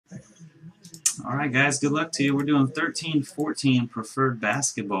Alright guys, good luck to you. We're doing 13-14 preferred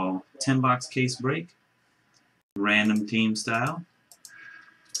basketball. 10-box case break. Random team style.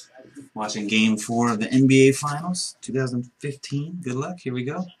 Watching game 4 of the NBA Finals 2015. Good luck. Here we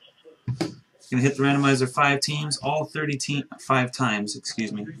go. Gonna hit the randomizer 5 times. All 5 times,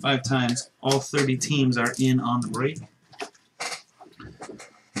 excuse me. 5 times. All 30 teams are in on the break.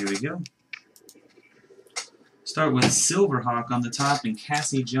 Here we go. Start with Silverhawk on the top and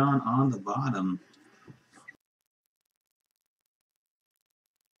Cassie John on the bottom.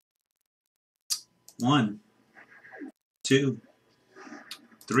 One, 2,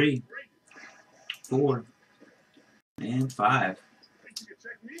 3, 4, and 5.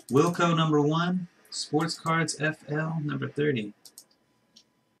 Wilco number 1, Sports Cards FL number 30.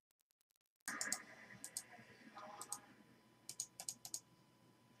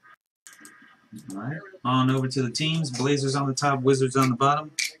 Alright, on over to the teams. Blazers on the top, Wizards on the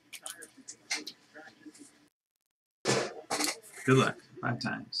bottom. Good luck. 5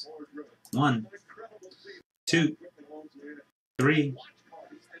 times. 1, 2, 3,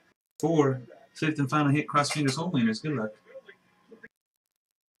 4. 5th and final hit, cross fingers, hole winners. Good luck.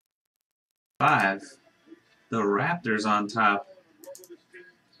 5. The Raptors on top.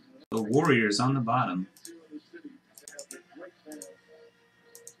 The Warriors on the bottom.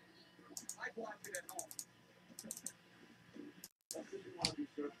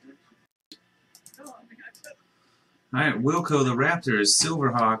 Alright, Wilco, the Raptors,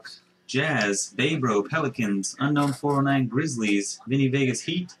 Silverhawk, Jazz, Baybro, Pelicans, Unknown 409, Grizzlies, Vinny Vegas,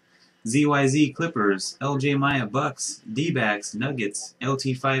 Heat, ZYZ, Clippers, LJ Maya, Bucks, D-backs, Nuggets,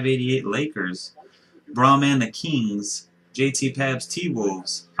 LT588, Lakers, Brahman, the Kings, JT Pabs,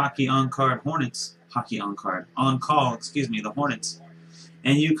 T-Wolves, Hockey On-Card, Hornets, On-Call, excuse me, the Hornets,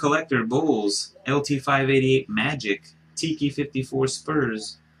 NU Collector, Bulls, LT588, Magic, Tiki 54,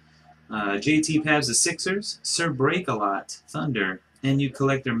 Spurs, JT Pabs, the Sixers, Sir Break-A-Lot, Thunder, NU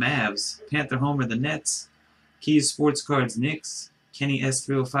Collector, Mavs, Panther Homer, the Nets, Keys Sports Cards, Knicks, Kenny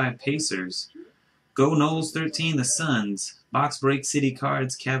S305, Pacers, Go Knowles 13, the Suns, Box Break City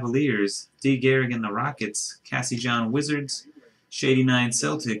Cards, Cavaliers, D. Garrigan, the Rockets, Cassie John, Wizards, Shady 9,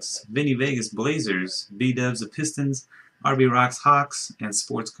 Celtics, Vinny Vegas, Blazers, B-Dubs, the Pistons, RB Rocks, Hawks, and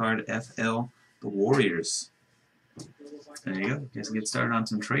Sports Card FL, the Warriors. There you go. Guys, get started on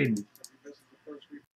some trading.